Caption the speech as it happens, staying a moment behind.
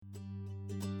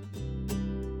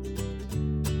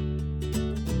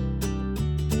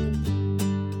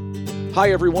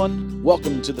Hi, everyone.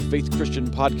 Welcome to the Faith Christian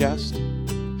Podcast.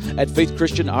 At Faith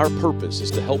Christian, our purpose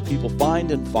is to help people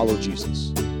find and follow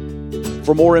Jesus.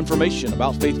 For more information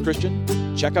about Faith Christian,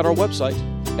 check out our website,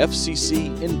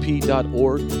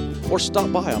 fccnp.org, or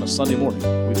stop by on a Sunday morning.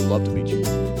 We'd love to meet you.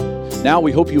 Now,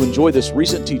 we hope you enjoy this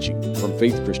recent teaching from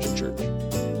Faith Christian Church.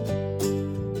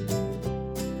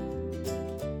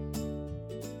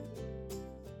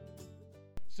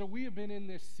 So we have been in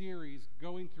this series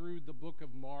going through the book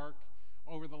of Mark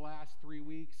over the last 3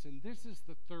 weeks, and this is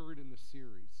the third in the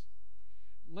series.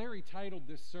 Larry titled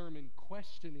this sermon,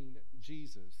 Questioning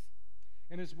Jesus.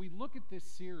 And as we look at this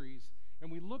series,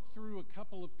 and we look through a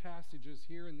couple of passages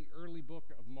here in the early book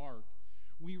of Mark,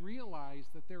 we realize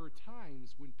that there are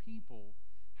times when people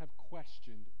have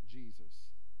questioned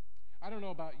Jesus. I don't know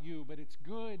about you, but it's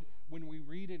good when we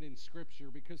read it in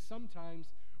Scripture because sometimes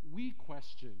we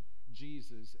question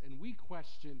Jesus and we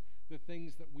question the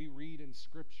things that we read in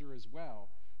Scripture as well.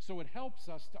 So it helps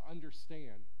us to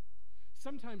understand.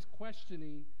 Sometimes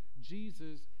questioning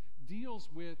Jesus deals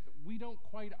with we don't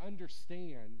quite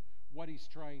understand what he's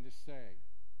trying to say.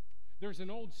 There's an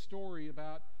old story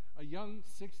about a young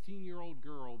 16-year-old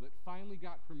girl that finally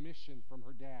got permission from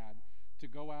her dad to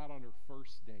go out on her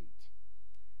first date.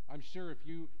 I'm sure if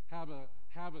you have a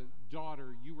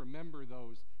daughter, you remember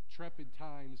those trepid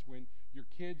times when your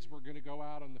kids were going to go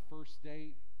out on the first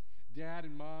date. Dad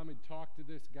and mom had talked to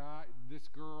this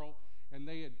girl, and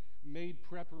they had made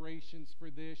preparations for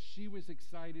this. She was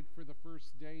excited for the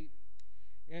first date,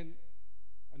 and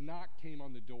a knock came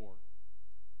on the door.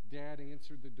 Dad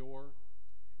answered the door,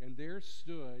 and there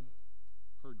stood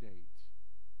her date.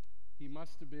 He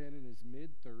must have been in his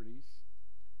mid-30s.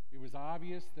 It was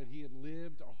obvious that he had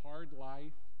lived a hard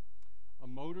life. A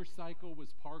motorcycle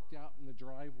was parked out in the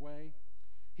driveway.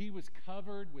 He was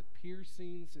covered with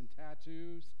piercings and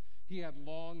tattoos. He had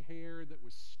long hair that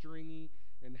was stringy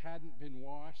and hadn't been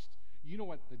washed. You know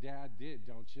what the dad did,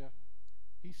 don't you?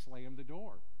 He slammed the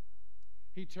door.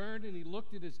 He turned and he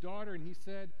looked at his daughter and he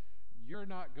said, "You're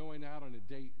not going out on a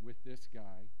date with this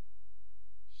guy."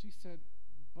 She said,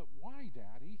 "But why,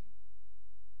 Daddy?"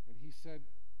 And he said,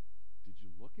 "Did you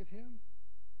look at him?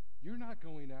 You're not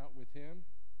going out with him."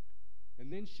 And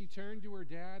then she turned to her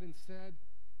dad and said,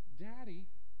 "Daddy,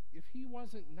 if he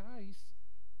wasn't nice,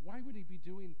 why would he be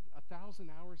doing 1,000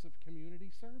 hours of community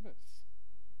service?"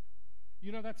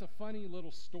 You know, that's a funny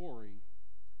little story,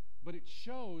 but it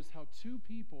shows how two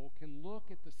people can look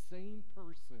at the same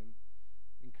person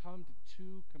and come to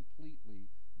two completely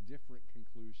different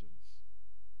conclusions.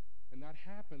 And that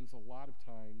happens a lot of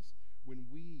times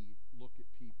when we look at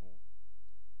people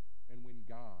and when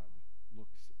God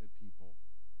looks at people.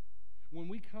 When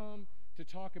we come to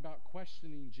talk about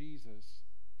questioning Jesus,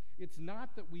 it's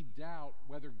not that we doubt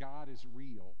whether God is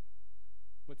real,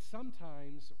 but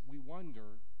sometimes we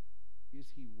wonder,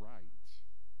 is he right?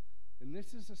 And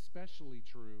this is especially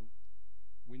true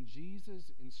when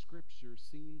Jesus in Scripture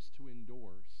seems to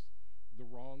endorse the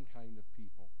wrong kind of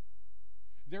people.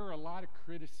 There are a lot of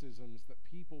criticisms that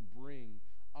people bring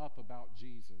up about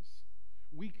Jesus.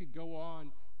 We could go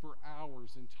on for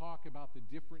hours and talk about the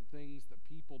different things that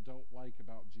people don't like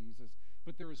about Jesus,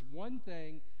 but there is one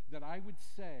thing that I would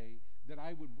say that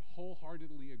I would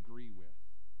wholeheartedly agree with,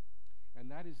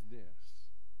 and that is this: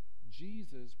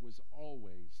 Jesus was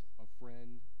always a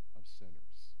friend of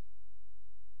sinners.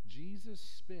 Jesus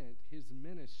spent his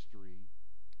ministry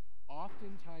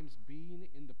oftentimes being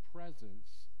in the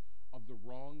presence of the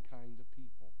wrong kind of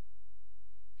people.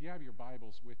 If you have your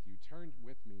Bibles with you, turn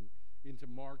with me into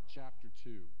Mark chapter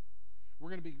 2. We're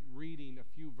going to be reading a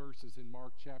few verses in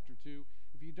Mark chapter 2.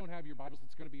 If you don't have your Bibles,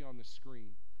 it's going to be on the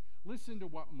screen. Listen to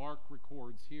what Mark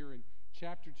records here in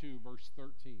chapter 2, verse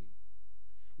 13.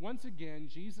 Once again,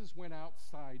 Jesus went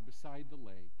outside beside the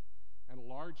lake, and a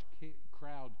large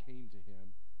crowd came to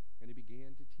him, and he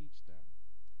began to teach them.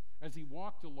 As he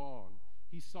walked along,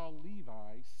 he saw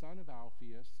Levi, son of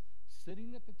Alphaeus,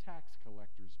 sitting at the tax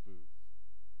collector's booth.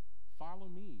 "Follow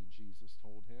me," Jesus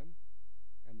told him,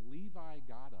 and Levi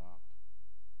got up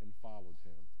and followed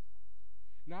him.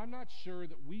 Now, I'm not sure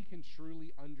that we can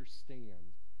truly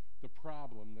understand the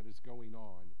problem that is going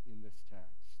on in this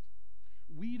text.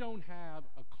 We don't have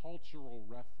a cultural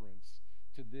reference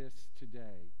to this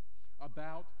today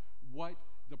about what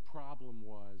the problem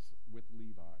was with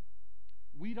Levi.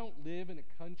 We don't live in a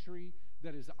country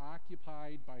that is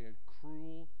occupied by a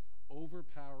cruel,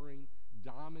 overpowering,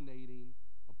 dominating,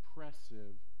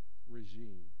 oppressive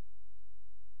regime.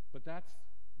 But that's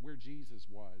where Jesus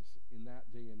was in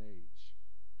that day and age.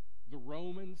 The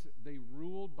Romans, they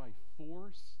ruled by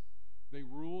force, they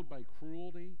ruled by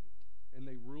cruelty, and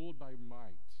they ruled by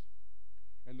might.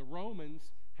 And the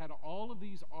Romans had all of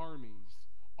these armies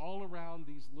all around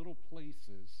these little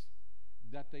places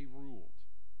that they ruled.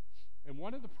 And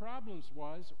one of the problems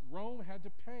was Rome had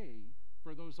to pay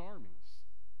for those armies.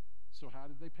 So how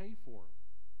did they pay for them?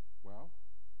 Well,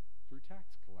 through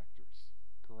tax collectors,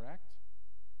 correct?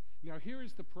 Now here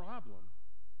is the problem.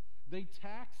 They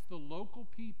taxed the local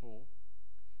people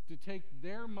to take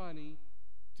their money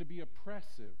to be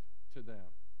oppressive to them.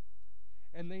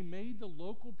 And they made the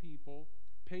local people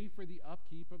pay for the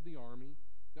upkeep of the army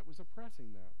that was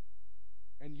oppressing them.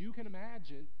 And you can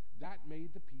imagine that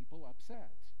made the people upset.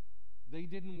 They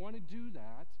didn't want to do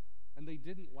that, and they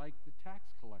didn't like the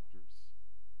tax collectors.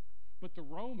 But the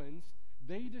Romans,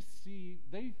 they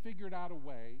figured out a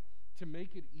way to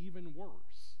make it even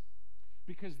worse,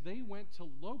 because they went to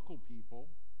local people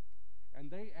and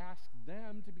they asked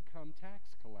them to become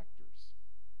tax collectors,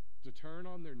 to turn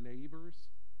on their neighbors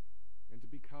and to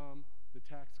become the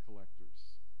tax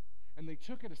collectors. And they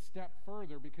took it a step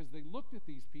further, because they looked at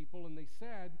these people and they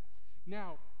said,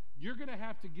 now, you're going to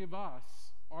have to give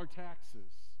us our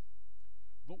taxes,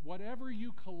 but whatever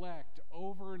you collect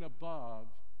over and above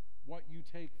what you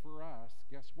take for us,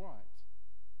 guess what?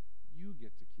 You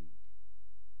get to keep.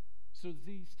 So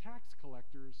these tax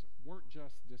collectors weren't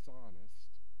just dishonest,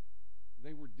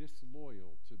 they were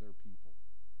disloyal to their people.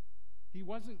 He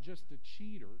wasn't just a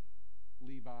cheater,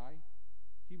 Levi,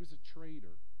 he was a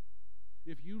traitor.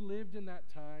 If you lived in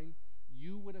that time,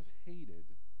 you would have hated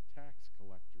tax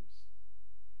collectors.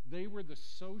 They were the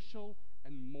social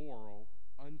and moral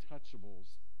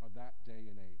untouchables of that day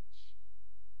and age.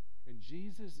 And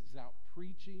Jesus is out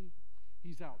preaching,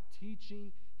 he's out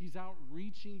teaching, he's out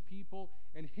reaching people,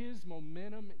 and his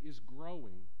momentum is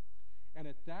growing. And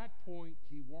at that point,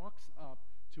 he walks up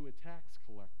to a tax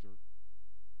collector,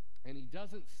 and he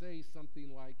doesn't say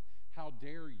something like, "How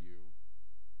dare you?"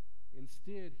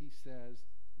 Instead, he says,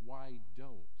 "Why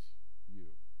don't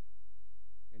you?"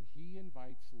 And he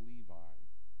invites Levi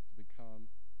to become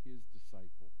his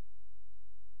disciple.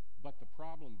 But the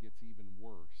problem gets even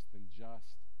worse than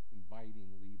just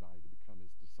inviting Levi to become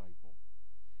his disciple.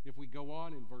 If we go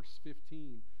on in verse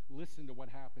 15, listen to what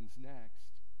happens next.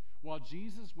 While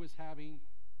Jesus was having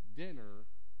dinner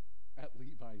at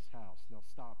Levi's house. Now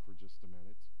stop for just a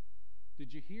minute.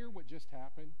 Did you hear what just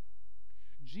happened?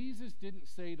 Jesus didn't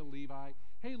say to Levi,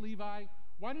 "Hey Levi,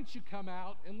 why don't you come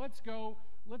out and let's go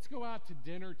out to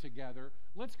dinner together.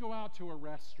 Let's go out to a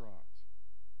restaurant."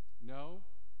 No,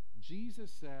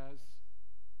 Jesus says,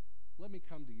 "Let me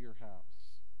come to your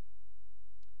house."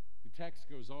 The text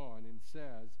goes on and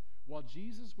says, while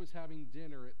Jesus was having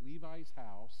dinner at Levi's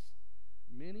house,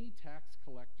 many tax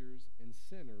collectors and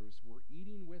sinners were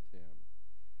eating with him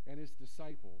and his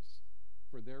disciples,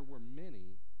 for there were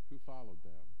many who followed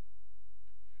them.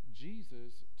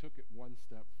 Jesus took it one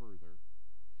step further.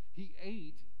 He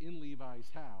ate in Levi's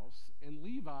house, and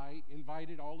Levi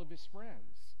invited all of his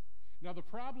friends. Now the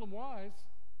problem was,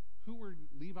 who were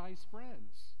Levi's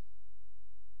friends?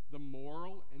 The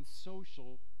moral and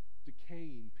social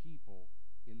decaying people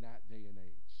in that day and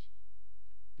age.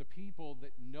 The people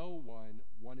that no one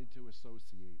wanted to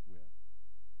associate with.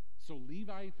 So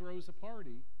Levi throws a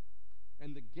party,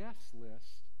 and the guest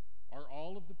list are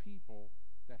all of the people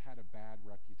that had a bad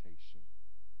reputation.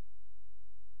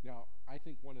 Now, I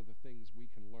think one of the things we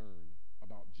can learn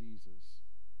about Jesus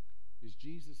is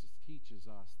Jesus teaches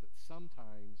us that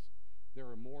sometimes there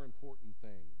are more important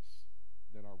things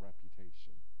than our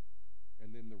reputation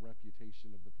and then the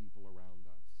reputation of the people around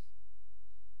us.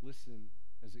 Listen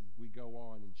as we go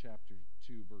on in chapter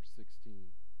 2, verse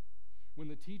 16. When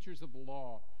the teachers of the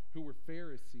law, who were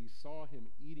Pharisees, saw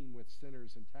him eating with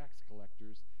sinners and tax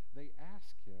collectors, they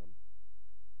asked him,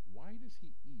 "Why does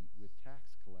he eat with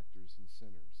tax collectors and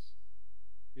sinners?"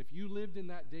 If you lived in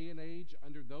that day and age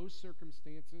under those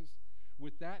circumstances,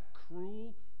 with that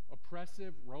cruel,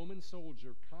 oppressive Roman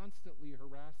soldier constantly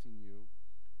harassing you,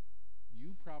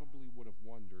 you probably would have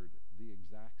wondered the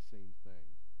exact same thing.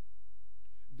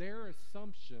 Their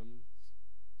assumptions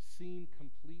seem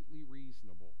completely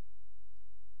reasonable.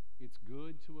 It's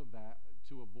good to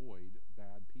avoid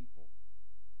bad people.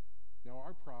 Now,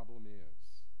 our problem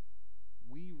is,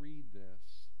 we read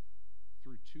this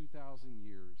through 2,000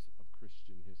 years of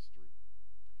Christian history.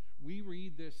 We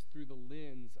read this through the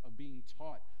lens of being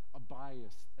taught a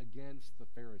bias against the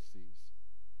Pharisees.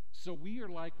 So we are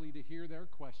likely to hear their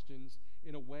questions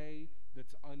in a way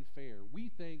that's unfair. We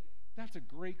think, that's a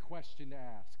great question to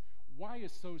ask. Why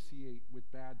associate with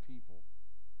bad people?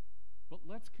 But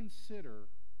let's consider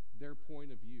their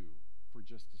point of view for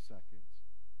just a second.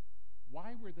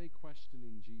 Why were they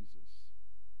questioning Jesus?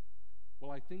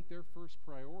 Well, I think their first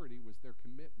priority was their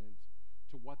commitment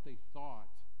to what they thought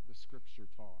the Scripture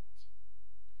taught.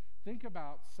 Think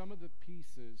about some of the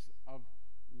pieces of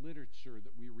literature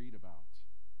that we read about.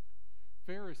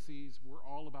 Pharisees were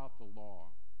all about the law.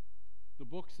 The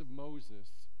books of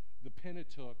Moses, the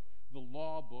Pentateuch, the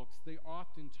law books, they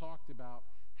often talked about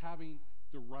having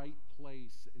the right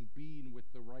place and being with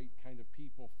the right kind of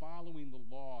people, following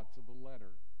the law to the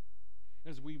letter.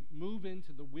 As we move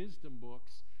into the wisdom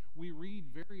books, we read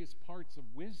various parts of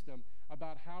wisdom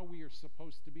about how we are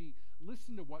supposed to be.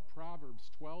 Listen to what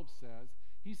Proverbs 12 says.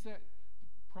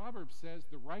 Proverbs says,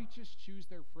 the righteous choose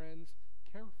their friends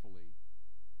carefully,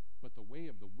 but the way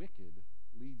of the wicked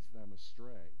leads them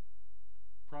astray.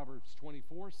 Proverbs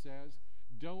 24 says,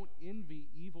 don't envy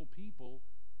evil people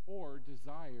or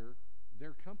desire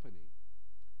their company.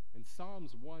 And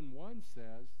Psalms 1:1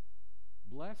 says,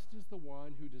 blessed is the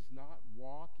one who does not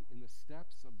walk in the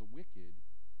steps of the wicked,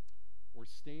 or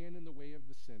stand in the way of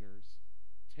the sinners,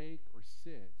 take or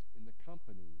sit in the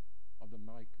company of the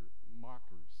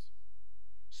mockers.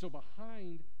 So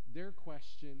behind their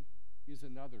question is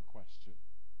another question.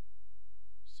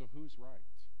 So who's right?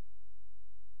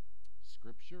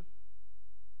 Scripture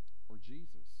or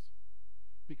Jesus?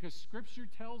 Because Scripture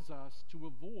tells us to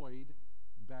avoid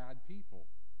bad people.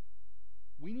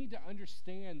 We need to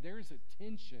understand there's a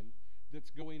tension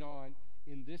that's going on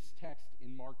in this text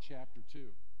in Mark chapter 2.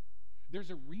 There's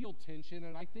a real tension,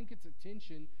 and I think it's a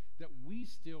tension that we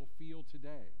still feel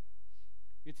today.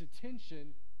 It's a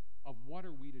tension of what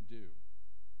are we to do?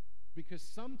 Because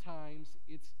sometimes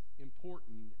it's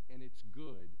important and it's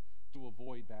good to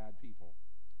avoid bad people.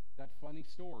 That funny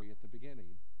story at the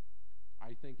beginning,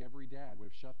 I think every dad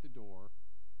would have shut the door,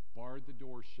 barred the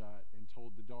door shut, and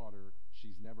told the daughter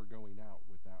she's never going out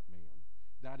with that man.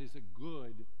 That is a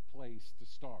good place to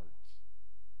start.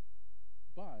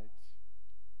 But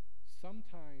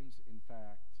sometimes, in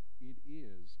fact, it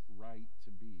is right to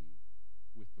be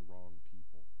with the wrong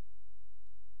people.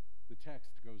 The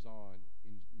text goes on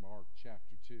in Mark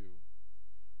chapter 2.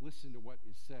 Listen to what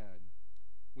is said.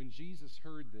 When Jesus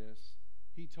heard this,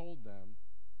 he told them,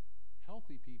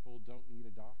 healthy people don't need a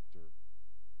doctor.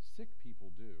 Sick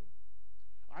people do.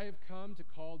 I have come to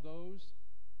call those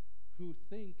who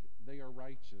think they are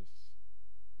righteous,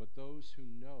 but those who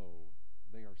know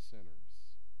they are sinners.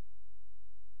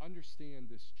 Understand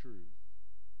this truth.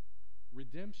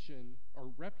 Redemption or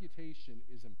reputation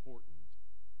is important,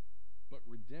 but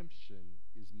redemption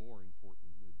is more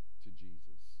important to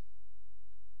Jesus.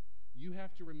 You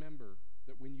have to remember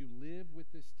that when you live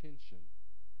with this tension,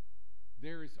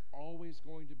 there is always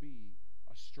going to be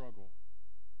a struggle.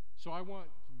 So I want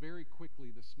very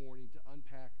quickly this morning to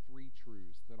unpack three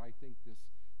truths that I think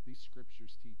these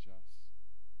scriptures teach us.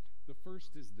 The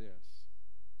first is this.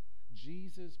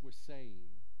 Jesus was saying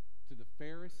to the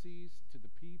Pharisees, to the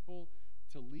people,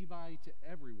 to Levi, to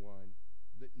everyone,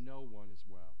 that no one is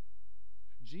well.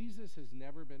 Jesus has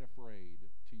never been afraid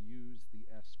to use the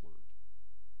S word.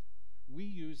 We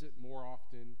use it more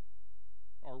often,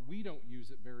 or we don't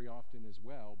use it very often as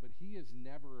well, but he is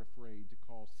never afraid to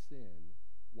call sin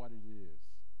what it is.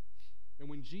 And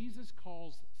when Jesus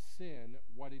calls sin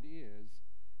what it is,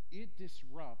 it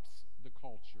disrupts the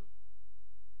culture.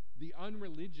 The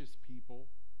unreligious people,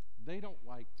 they don't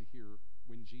like to hear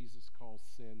when Jesus calls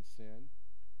sin, sin,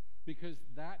 because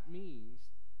that means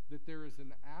that there is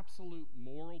an absolute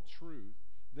moral truth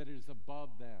that is above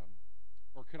them.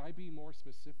 Or could I be more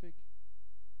specific?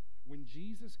 When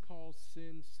Jesus calls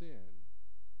sin, sin,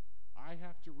 I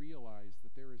have to realize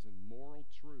that there is a moral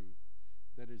truth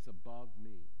that is above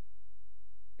me,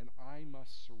 and I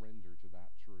must surrender to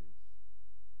that truth.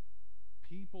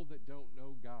 People that don't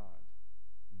know God,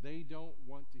 they don't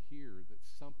want to hear that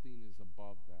something is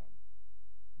above them.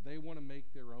 They want to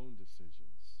make their own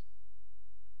decisions.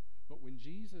 But when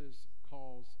Jesus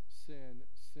calls sin,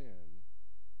 sin,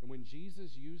 and when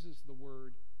Jesus uses the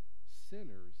word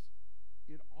sinners,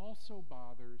 it also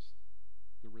bothers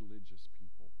the religious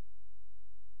people.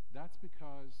 That's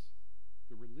because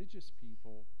the religious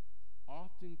people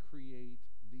often create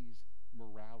these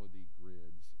morality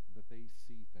grids that they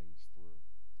see things through.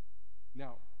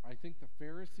 Now, I think the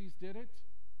Pharisees did it,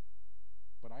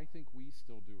 but I think we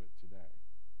still do it today.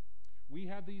 We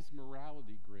have these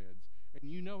morality grids, and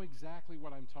you know exactly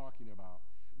what I'm talking about.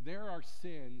 There are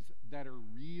sins that are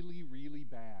really, really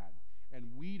bad, and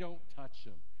we don't touch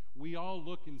them. We all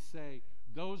look and say,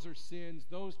 those are sins,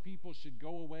 those people should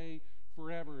go away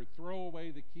forever, throw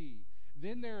away the key.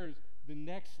 Then there's the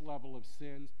next level of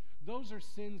sins. Those are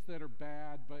sins that are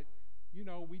bad, but, you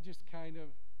know, we just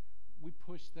we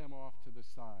push them off to the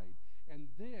side. And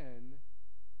then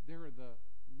there are the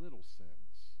little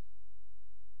sins.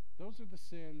 Those are the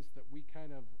sins that we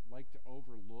kind of like to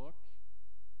overlook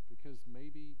because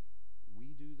maybe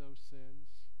we do those sins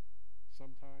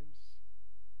sometimes,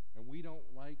 and we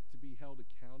don't like to be held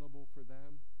accountable for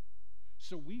them.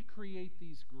 So we create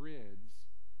these grids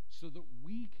so that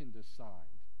we can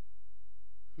decide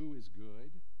who is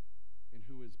good and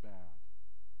who is bad.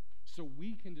 So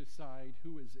we can decide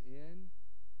who is in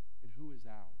and who is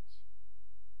out.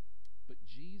 But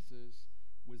Jesus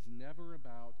was never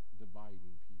about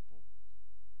dividing people.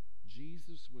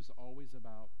 Jesus was always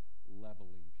about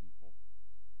leveling people.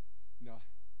 Now,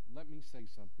 let me say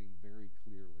something very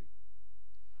clearly.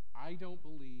 I don't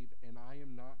believe, and I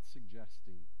am not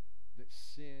suggesting, that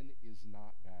sin is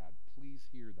not bad. Please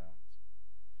hear that.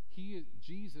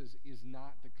 Jesus is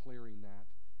not declaring that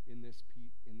in this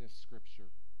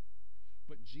scripture.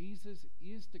 But Jesus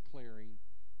is declaring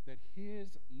that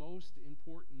his most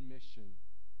important mission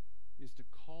is to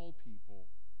call people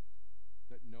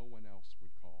that no one else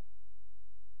would call.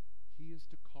 He is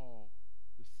to call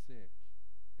the sick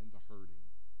and the hurting.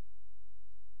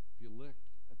 If you look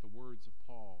at the words of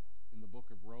Paul in the book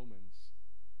of Romans,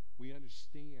 we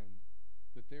understand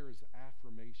that there is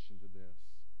affirmation to this.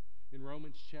 In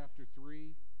Romans chapter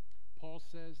 3, Paul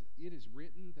says, "It is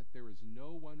written that there is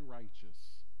no one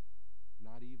righteous,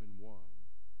 not even one."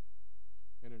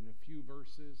 And in a few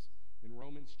verses, in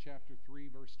Romans chapter 3,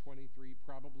 verse 23,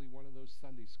 probably one of those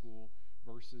Sunday school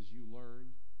verses you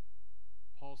learned,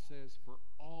 Paul says, "For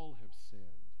all have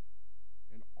sinned,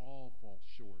 and all fall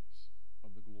short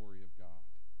of the glory of God."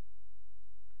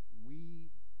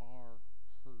 We are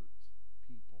hurt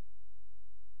people.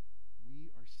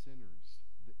 We are sinners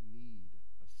that need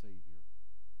a Savior.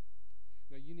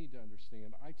 Now, you need to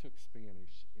understand, I took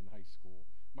Spanish in high school.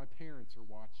 My parents are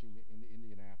watching in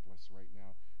Indianapolis right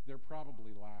now. They're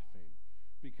probably laughing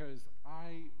because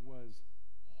I was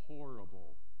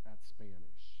horrible at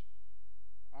Spanish.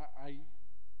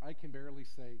 I can barely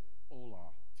say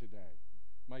hola today.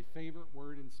 My favorite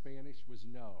word in Spanish was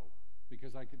no,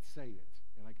 because I could say it,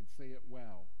 and I could say it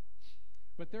well.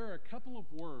 But there are a couple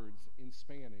of words in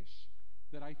Spanish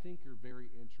that I think are very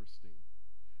interesting.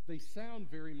 They sound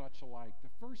very much alike. The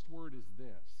first word is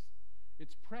this.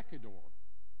 It's pecador.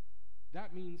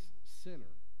 That means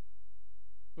sinner.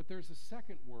 But there's a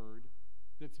second word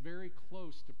that's very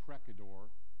close to pecador.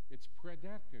 It's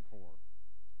predicador,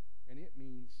 and it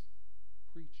means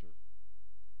preacher.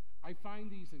 I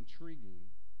find these intriguing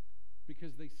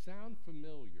because they sound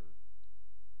familiar,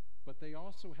 but they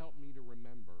also help me to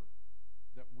remember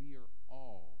that we are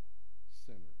all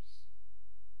sinners.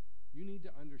 You need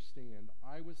to understand,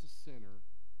 I was a sinner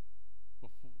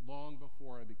long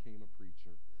before I became a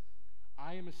preacher.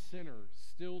 I am a sinner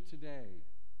still today,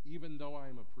 even though I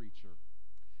am a preacher.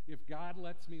 If God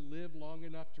lets me live long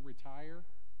enough to retire,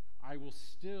 I will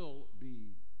still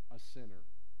be a sinner.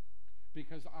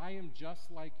 Because I am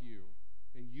just like you,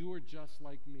 and you are just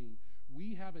like me.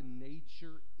 We have a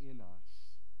nature in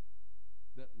us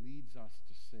that leads us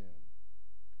to sin.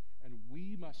 And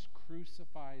we must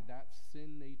crucify that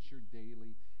sin nature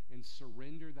daily and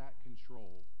surrender that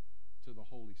control to the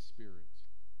Holy Spirit.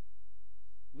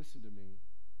 Listen to me.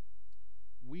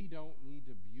 We don't need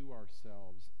to view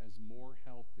ourselves as more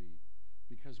healthy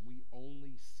because we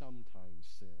only sometimes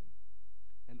sin,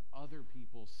 and other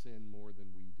people sin more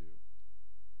than we do.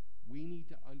 We need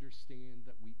to understand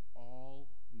that we all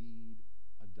need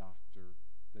a doctor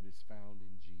that is found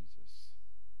in Jesus.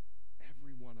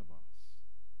 Every one of us.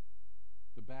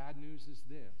 The bad news is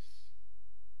this: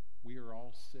 we are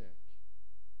all sick.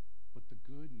 But the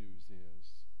good news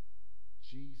is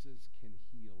Jesus can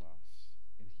heal us,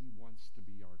 and he wants to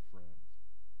be our friend.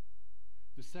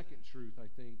 The second truth I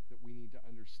think that we need to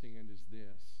understand is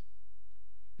this: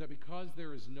 that because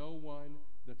there is no one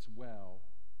that's well,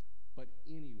 but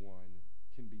anyone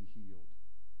can be healed.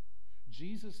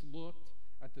 Jesus looked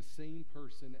at the same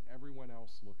person everyone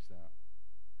else looks at,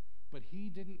 but he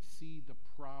didn't see the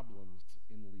problems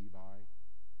in Levi.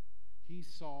 He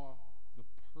saw the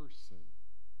person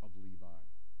of Levi.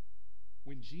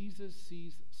 When Jesus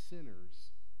sees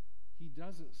sinners, he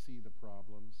doesn't see the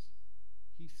problems.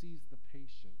 He sees the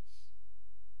patience,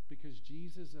 because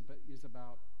Jesus is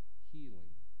about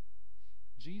healing.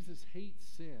 Jesus hates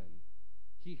sin.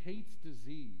 He hates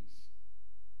disease,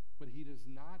 but he does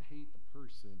not hate the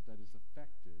person that is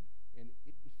affected and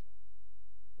infected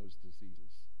with those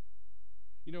diseases.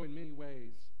 You know, in many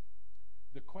ways,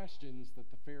 the questions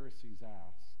that the Pharisees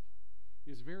ask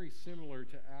is very similar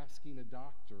to asking a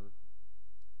doctor,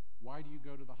 why do you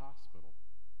go to the hospital?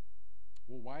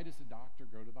 Well, why does a doctor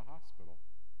go to the hospital?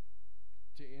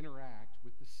 To interact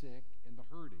with the sick and the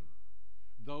hurting,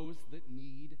 those that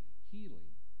need healing.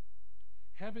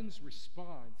 Heaven's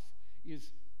response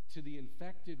is to the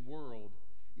infected world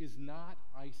is not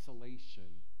isolation,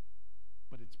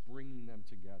 but it's bringing them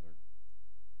together.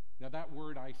 Now, that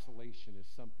word isolation is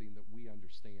something that we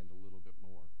understand a little bit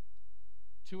more.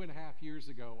 2.5 years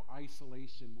ago,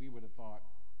 isolation, we would have thought,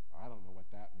 I don't know what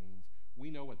that means.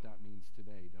 We know what that means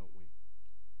today, don't we?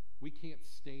 We can't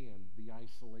stand the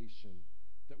isolation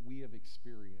that we have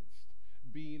experienced,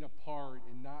 being apart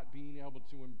and not being able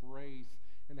to embrace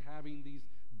and having these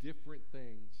different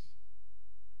things.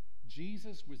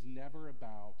 Jesus was never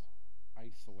about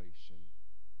isolation.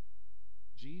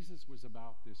 Jesus was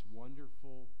about this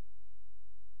wonderful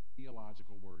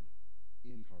theological word,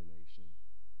 incarnation.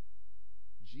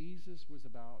 Jesus was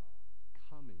about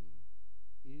coming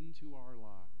into our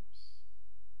lives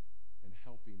and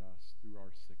helping us through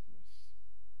our sickness.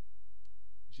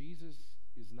 Jesus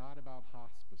is not about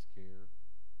hospice care,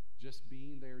 just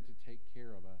being there to take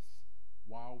care of us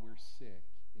while we're sick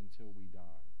until we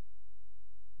die.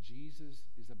 Jesus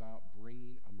is about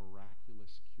bringing a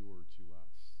miraculous cure to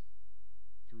us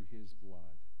through his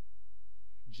blood.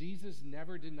 Jesus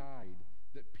never denied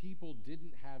that people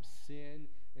didn't have sin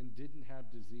and didn't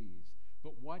have disease,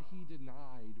 but what he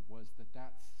denied was that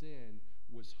that sin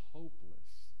was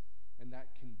hopeless and that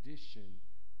condition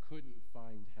couldn't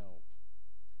find help.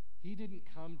 He didn't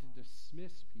come to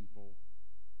dismiss people.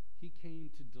 He came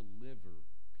to deliver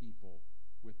people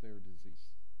with their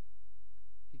disease.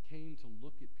 He came to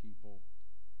look at people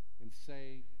and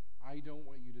say, I don't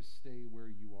want you to stay where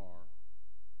you are.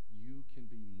 You can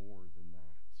be more than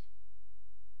that.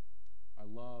 I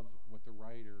love what the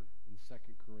writer in 2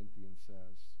 Corinthians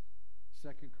says.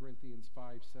 2 Corinthians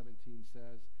 5:17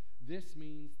 says, this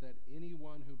means that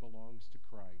anyone who belongs to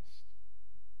Christ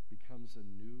becomes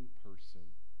a new person.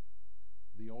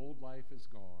 The old life is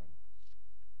gone,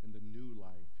 and the new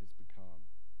life has become.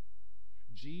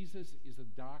 Jesus is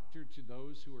a doctor to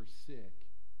those who are sick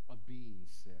of being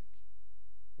sick,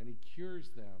 and he cures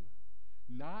them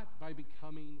not by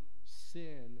becoming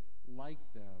sin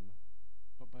like them,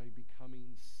 but by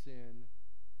becoming sin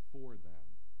for them.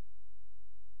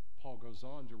 Paul goes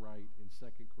on to write in 2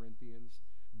 Corinthians,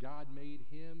 God made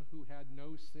him who had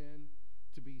no sin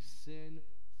to be sin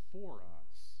for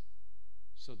us,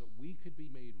 so that we could be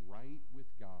made right with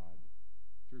God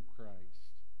through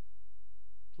Christ.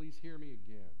 Please hear me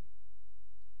again.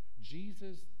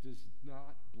 Jesus does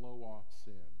not blow off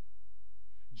sin.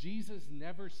 Jesus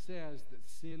never says that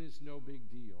sin is no big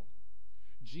deal.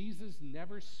 Jesus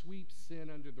never sweeps sin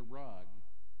under the rug.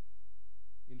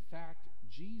 In fact,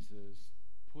 Jesus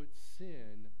puts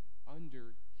sin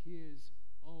under his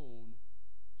own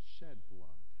shed blood.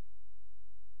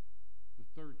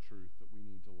 The third truth that we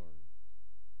need to learn.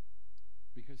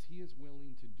 Because he is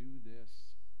willing to do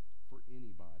this for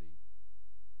anybody,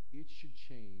 it should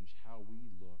change how we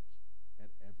look at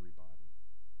everybody.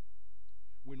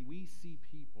 When we see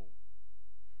people,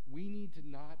 we need to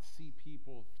not see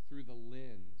people through the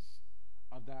lens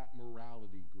of that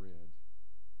morality grid.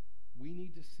 We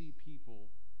need to see people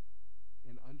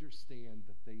and understand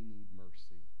that they need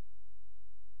mercy.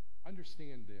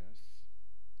 Understand this.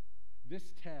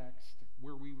 This text,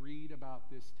 where we read about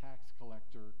this tax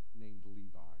collector named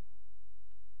Levi,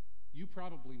 you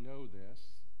probably know this,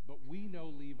 but we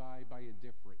know Levi by a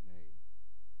different name.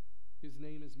 His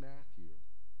name is Matthew.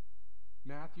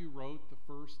 Matthew wrote the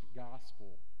first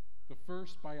gospel, the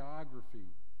first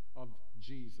biography of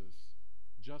Jesus,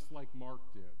 just like Mark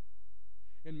did.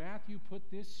 And Matthew put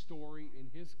this story in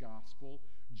his gospel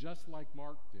just like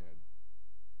Mark did.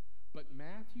 But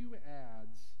Matthew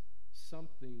adds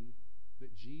something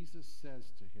that Jesus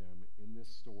says to him in this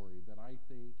story that I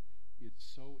think is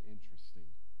so interesting.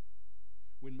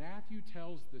 When Matthew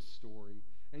tells this story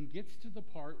and gets to the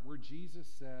part where Jesus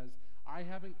says, I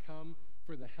haven't come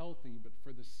for the healthy but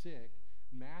for the sick,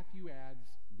 Matthew adds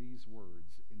these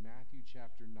words in Matthew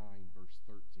chapter 9, verse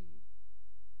 13.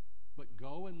 But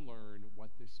go and learn what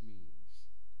this means.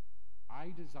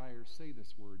 I desire, say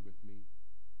this word with me,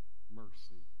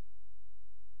 mercy.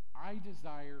 I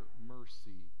desire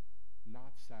mercy,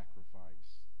 not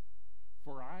sacrifice.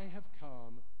 For I have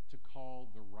come to call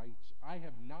the righteous. I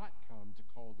have not come to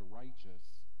call the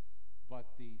righteous, but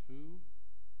the who?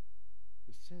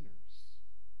 The sinners.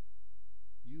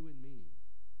 You and me.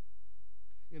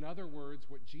 In other words,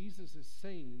 what Jesus is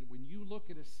saying, when you look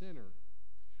at a sinner,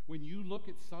 when you look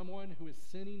at someone who is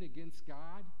sinning against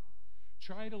God,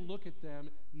 try to look at them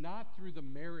not through the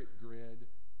merit grid,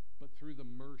 but through the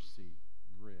mercy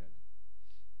grid.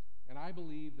 And I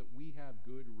believe that we have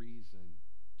good reason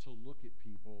to look at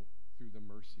people through the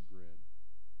mercy grid.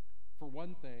 For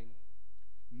one thing,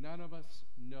 none of us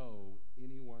know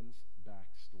anyone's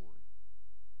backstory.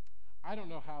 I don't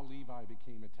know how Levi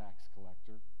became a tax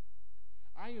collector.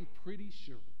 I am pretty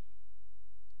sure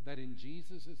that in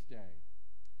Jesus' day,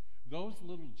 those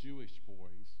little Jewish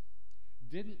boys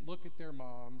didn't look at their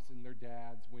moms and their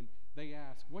dads when they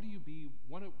asked, what do you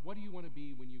want to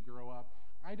be when you grow up?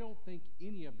 I don't think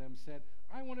any of them said,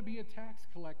 I want to be a tax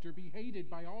collector, be hated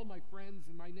by all my friends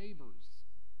and my neighbors.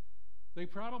 They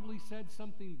probably said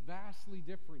something vastly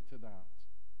different to that.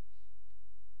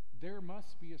 There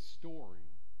must be a story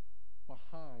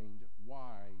behind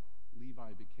why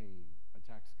Levi became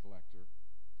a tax collector.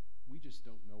 We just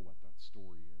don't know what that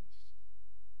story is.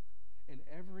 And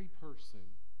every person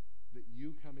that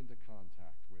you come into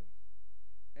contact with,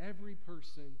 every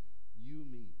person you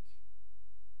meet,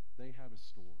 they have a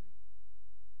story.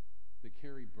 They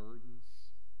carry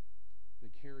burdens, they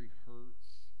carry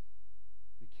hurts,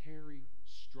 they carry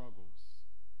struggles,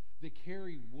 they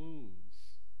carry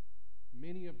wounds,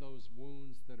 many of those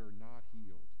wounds that are not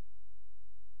healed.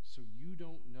 So you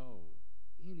don't know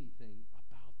anything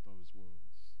about those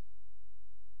wounds.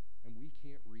 And we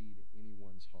can't read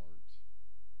anyone's heart.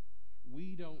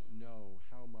 We don't know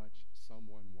how much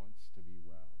someone wants to be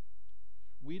well.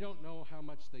 We don't know how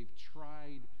much they've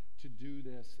tried to do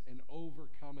this and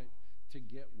overcome it to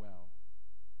get well.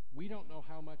 We don't know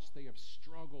how much they have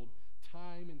struggled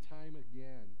time and time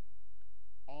again.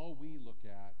 All we look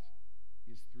at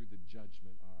is through the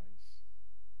judgment eyes.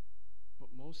 But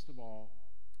most of all,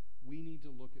 we need to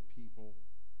look at people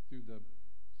through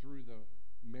the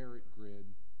merit grid,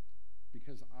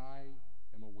 because I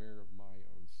am aware of my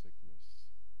own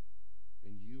sickness,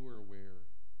 and you are aware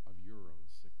of your own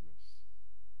sickness.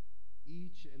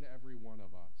 Each and every one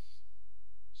of us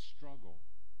struggle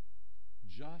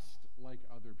just like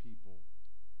other people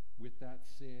with that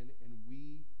sin, and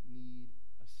we need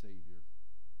a Savior.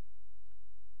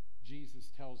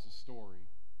 Jesus tells a story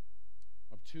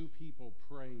of two people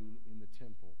praying in the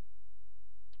temple.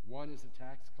 One is a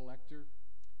tax collector,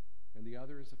 and the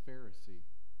other is a Pharisee.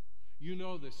 You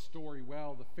know this story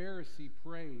well. The Pharisee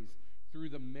prays through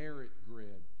the merit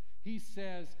grid. He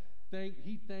says,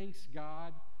 he thanks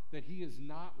God that he is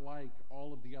not like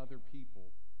all of the other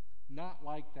people, not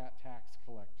like that tax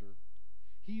collector.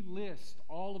 He lists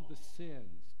all of the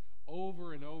sins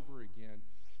over and over again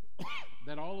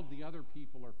that all of the other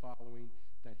people are following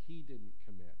that he didn't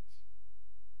commit.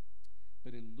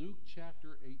 But in Luke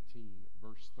chapter 18,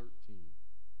 verse 13,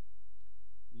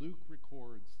 Luke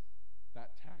records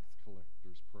that tax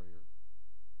collector's prayer.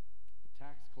 The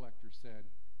tax collector said,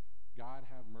 God,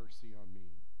 have mercy on me,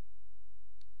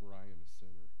 for I am a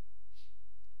sinner.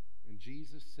 And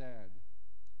Jesus said,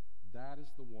 that is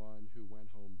the one who went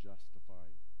home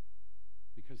justified,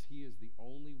 because he is the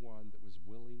only one that was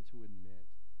willing to admit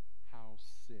how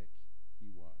sick he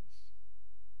was.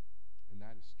 And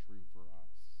that is true for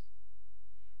us.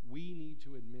 We need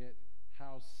to admit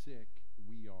how sick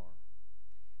we are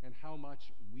and how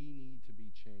much we need to be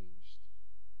changed.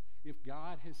 If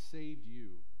God has saved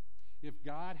you, if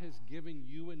God has given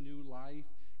you a new life,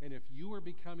 and if you are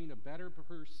becoming a better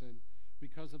person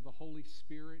because of the Holy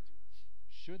Spirit,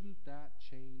 shouldn't that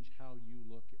change how you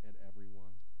look at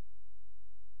everyone?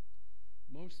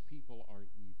 Most people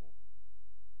aren't evil.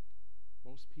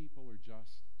 Most people are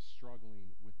just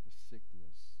struggling with the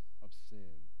sickness of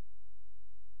sin.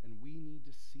 And we need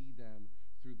to see them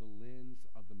through the lens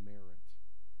of the merit.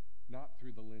 Not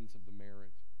through the lens of the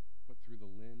merit, but through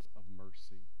the lens of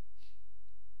mercy.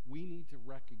 We need to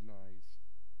recognize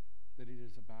that it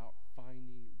is about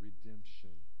finding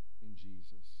redemption in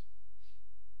Jesus.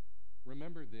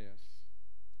 Remember this.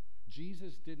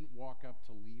 Jesus didn't walk up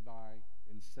to Levi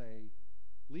and say,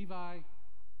 Levi,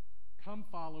 come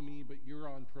follow me, but you're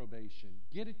on probation.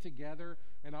 Get it together,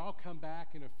 and I'll come back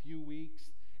in a few weeks,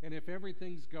 and if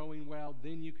everything's going well,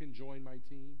 then you can join my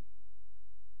team.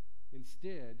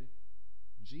 Instead,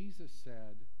 Jesus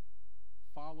said,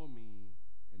 follow me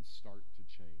and start to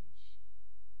change.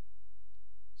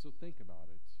 So think about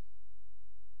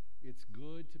it. It's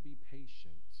good to be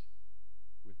patient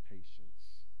with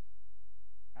patience.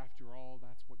 After all,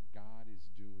 that's what God is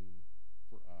doing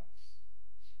for us.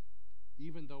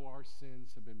 Even though our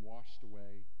sins have been washed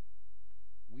away,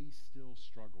 we still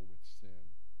struggle with sin.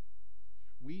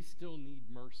 We still need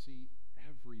mercy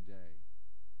every day.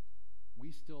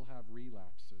 We still have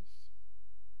relapses,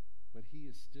 but he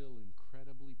is still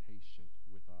incredibly patient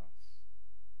with us,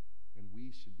 and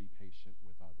we should be patient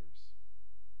with others.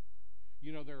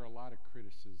 You know, there are a lot of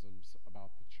criticisms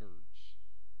about the church.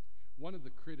 One of the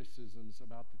criticisms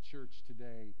about the church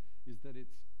today is that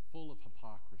it's full of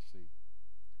hypocrisy.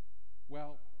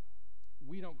 Well,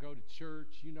 we don't go to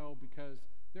church, because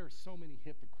there are so many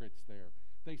hypocrites there.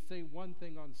 They say one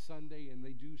thing on Sunday and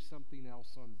they do something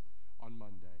else on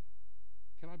Monday.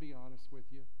 Can I be honest with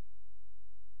you?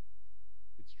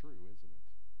 It's true, isn't it?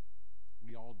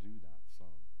 We all do that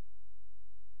some.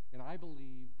 And I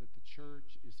believe that the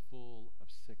church is full of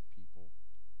sick people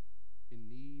in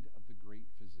need of the great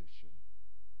physician,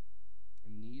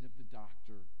 in need of the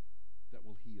doctor that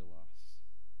will heal us.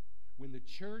 When the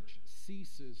church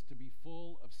ceases to be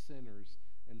full of sinners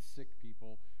and sick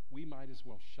people, we might as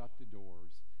well shut the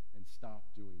doors and stop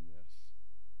doing this.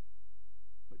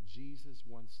 But Jesus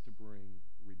wants to bring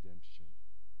redemption.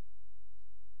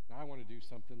 Now, I want to do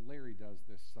something. Larry does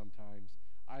this sometimes.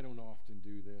 I don't often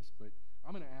do this, but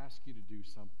I'm going to ask you to do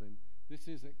something. This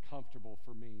isn't comfortable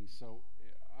for me, so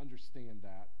understand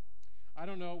that. I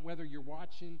don't know whether you're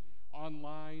watching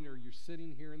online or you're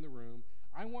sitting here in the room.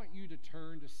 I want you to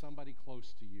turn to somebody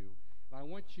close to you, and I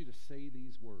want you to say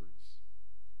these words.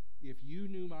 If you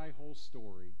knew my whole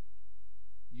story,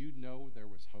 you'd know there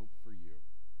was hope for you.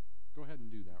 Go ahead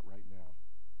and do that right now.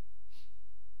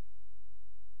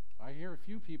 I hear a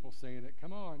few people saying it.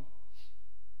 Come on.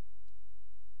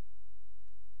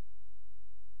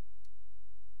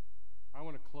 I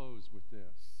want to close with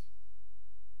this.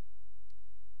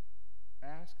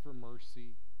 Ask for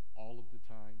mercy all of the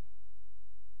time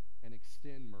and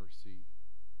extend mercy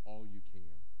all you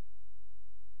can.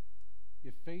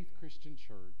 If Faith Christian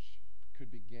Church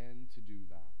could begin to do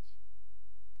that,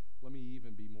 let me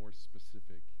even be more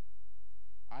specific.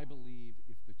 I believe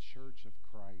if the Church of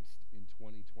Christ in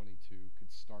 2022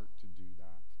 could start to do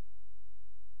that,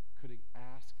 could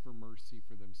ask for mercy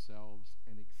for themselves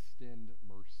and extend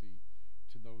mercy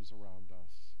to those around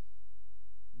us,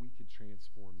 we could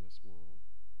transform this world.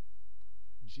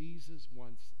 Jesus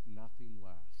wants nothing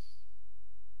less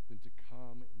than to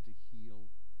come and to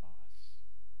heal us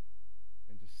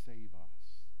and to save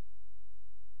us.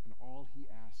 And all he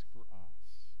asks for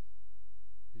us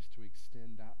is to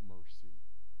extend that mercy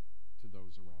to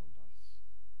those around us.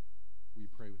 Will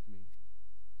you pray with me?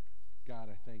 God,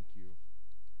 I thank you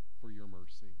for your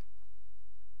mercy.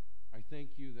 I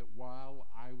thank you that while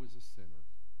I was a sinner,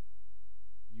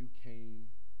 you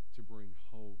came to bring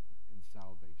hope and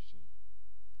salvation.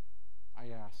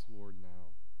 I ask, Lord,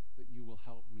 now that you will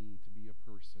help me to be a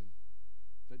person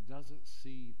that doesn't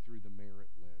see through the merit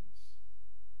lens,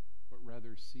 but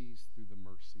rather sees through the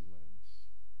mercy lens.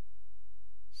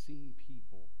 Seeing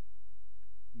people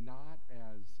not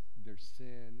as their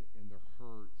sin and their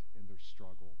hurt and their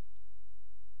struggle,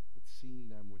 but seeing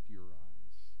them with your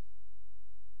eyes.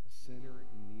 A sinner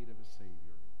in need of a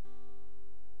Savior.